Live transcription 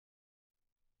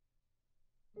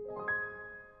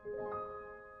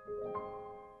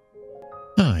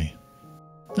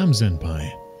I'm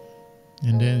Zenpai,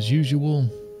 and as usual,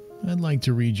 I'd like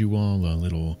to read you all a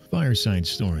little fireside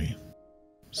story.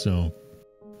 So,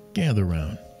 gather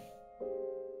round.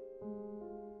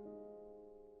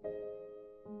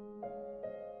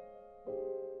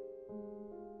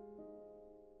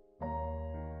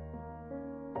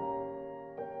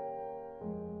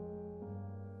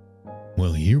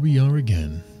 Well, here we are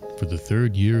again for the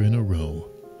third year in a row.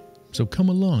 So come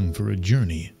along for a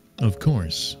journey, of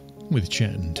course, with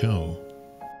chat in tow.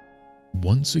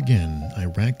 Once again, I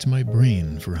racked my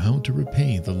brain for how to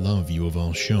repay the love you have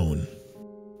all shown,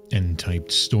 and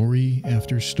typed story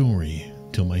after story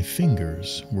till my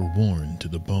fingers were worn to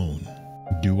the bone.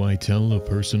 Do I tell a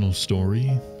personal story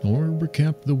or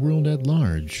recap the world at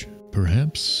large?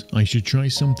 Perhaps I should try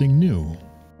something new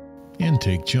and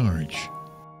take charge.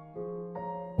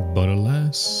 But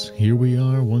alas, here we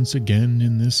are once again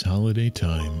in this holiday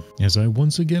time, as I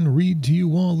once again read to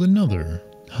you all another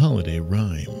holiday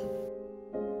rhyme.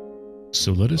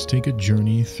 So let us take a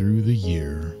journey through the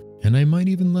year, and I might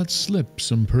even let slip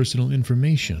some personal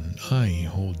information I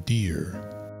hold dear.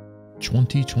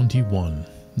 2021,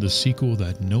 the sequel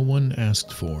that no one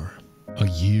asked for, a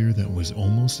year that was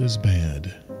almost as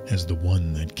bad as the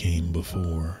one that came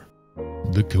before.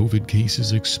 The COVID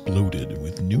cases exploded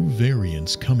with new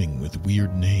variants coming with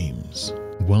weird names,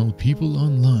 while people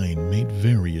online made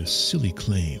various silly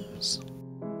claims.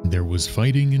 There was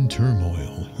fighting and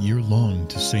turmoil year-long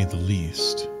to say the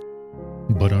least,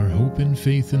 but our hope and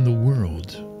faith in the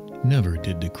world never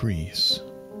did decrease.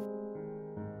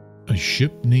 A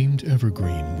ship named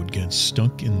Evergreen would get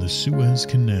stuck in the Suez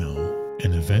Canal,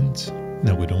 an event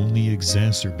that would only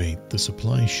exacerbate the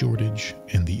supply shortage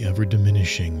and the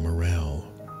ever-diminishing morale.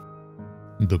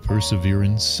 The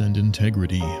perseverance and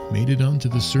integrity made it onto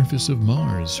the surface of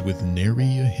Mars with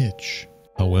nary a hitch.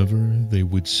 However, they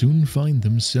would soon find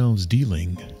themselves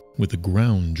dealing with a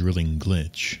ground-drilling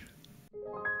glitch.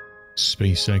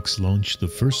 SpaceX launched the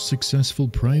first successful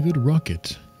private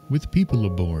rocket with people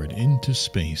aboard into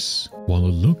space, while a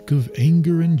look of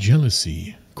anger and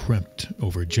jealousy crept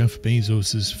over Jeff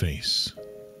Bezos' face.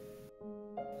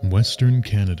 Western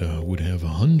Canada would have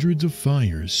hundreds of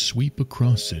fires sweep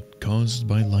across it caused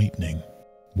by lightning,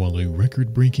 while a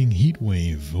record-breaking heat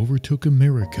wave overtook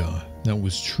America that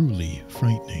was truly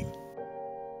frightening.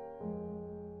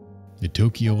 The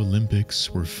Tokyo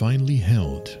Olympics were finally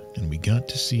held, and we got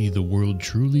to see the world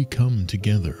truly come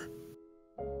together.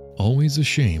 Always a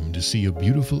shame to see a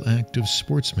beautiful act of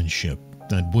sportsmanship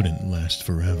that wouldn't last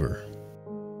forever.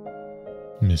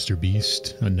 Mr.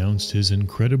 Beast announced his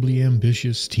incredibly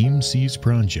ambitious Team C's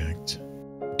project,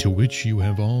 to which you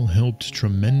have all helped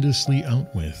tremendously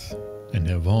out with, and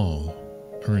have all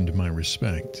earned my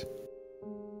respect.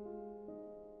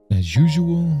 As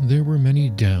usual, there were many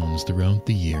downs throughout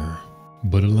the year,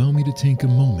 but allow me to take a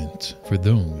moment for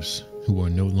those who are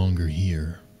no longer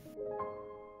here.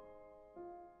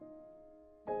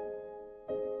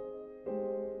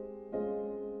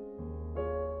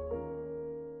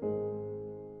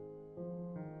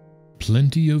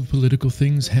 Plenty of political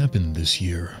things happened this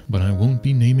year, but I won't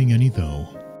be naming any though,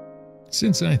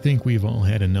 since I think we've all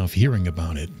had enough hearing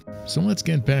about it. So let's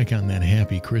get back on that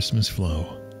happy Christmas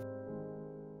flow.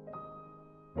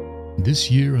 This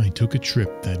year I took a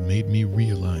trip that made me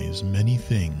realize many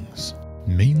things,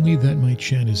 mainly that my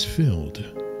chat is filled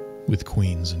with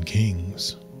queens and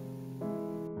kings.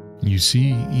 You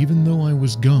see, even though I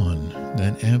was gone,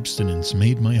 that abstinence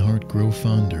made my heart grow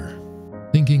fonder,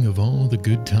 thinking of all the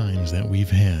good times that we've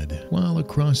had, while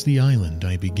across the island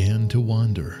I began to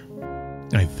wander.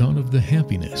 I thought of the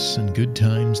happiness and good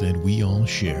times that we all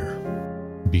share,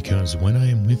 because when I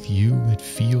am with you it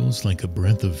feels like a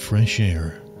breath of fresh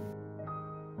air.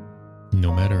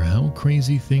 No matter how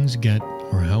crazy things get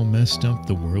or how messed up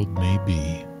the world may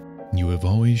be, you have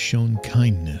always shown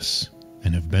kindness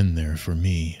and have been there for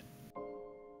me.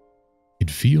 It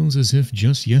feels as if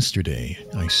just yesterday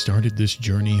I started this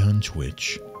journey on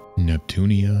Twitch.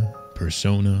 Neptunia,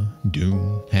 Persona,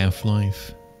 Doom,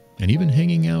 Half-Life, and even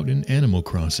hanging out in Animal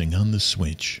Crossing on the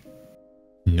Switch.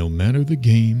 No matter the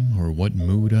game or what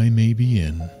mood I may be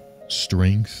in,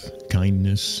 strength,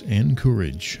 kindness, and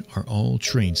courage are all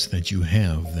traits that you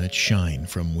have that shine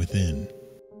from within.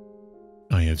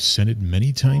 I have said it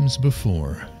many times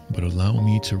before, but allow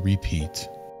me to repeat.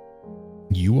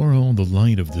 You are all the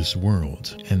light of this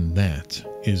world, and that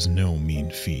is no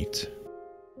mean feat.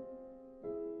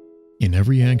 In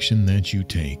every action that you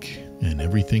take, and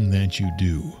everything that you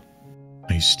do,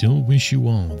 I still wish you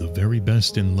all the very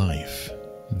best in life.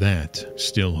 That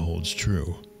still holds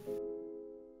true.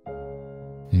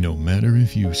 No matter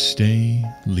if you stay,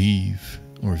 leave,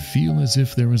 or feel as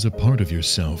if there is a part of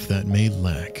yourself that may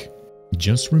lack,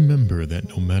 just remember that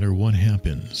no matter what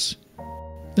happens,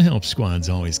 the Help Squad's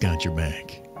always got your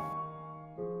back.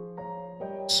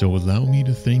 So allow me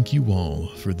to thank you all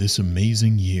for this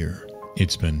amazing year.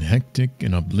 It's been hectic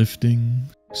and uplifting,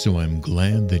 so I'm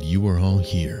glad that you are all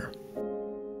here.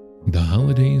 The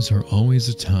holidays are always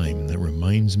a time that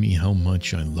reminds me how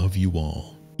much I love you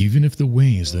all, even if the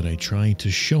ways that I try to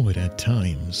show it at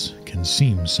times can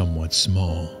seem somewhat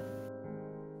small.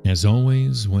 As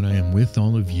always, when I am with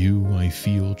all of you, I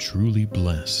feel truly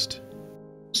blessed.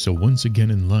 So once again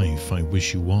in life, I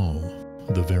wish you all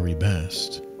the very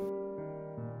best.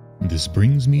 This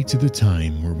brings me to the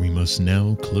time where we must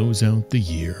now close out the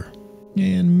year,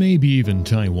 and maybe even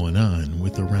tie one on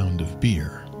with a round of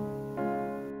beer.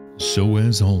 So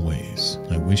as always,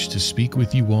 I wish to speak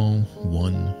with you all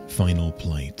one final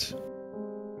plight.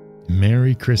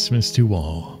 Merry Christmas to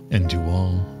all, and to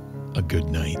all, a good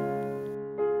night.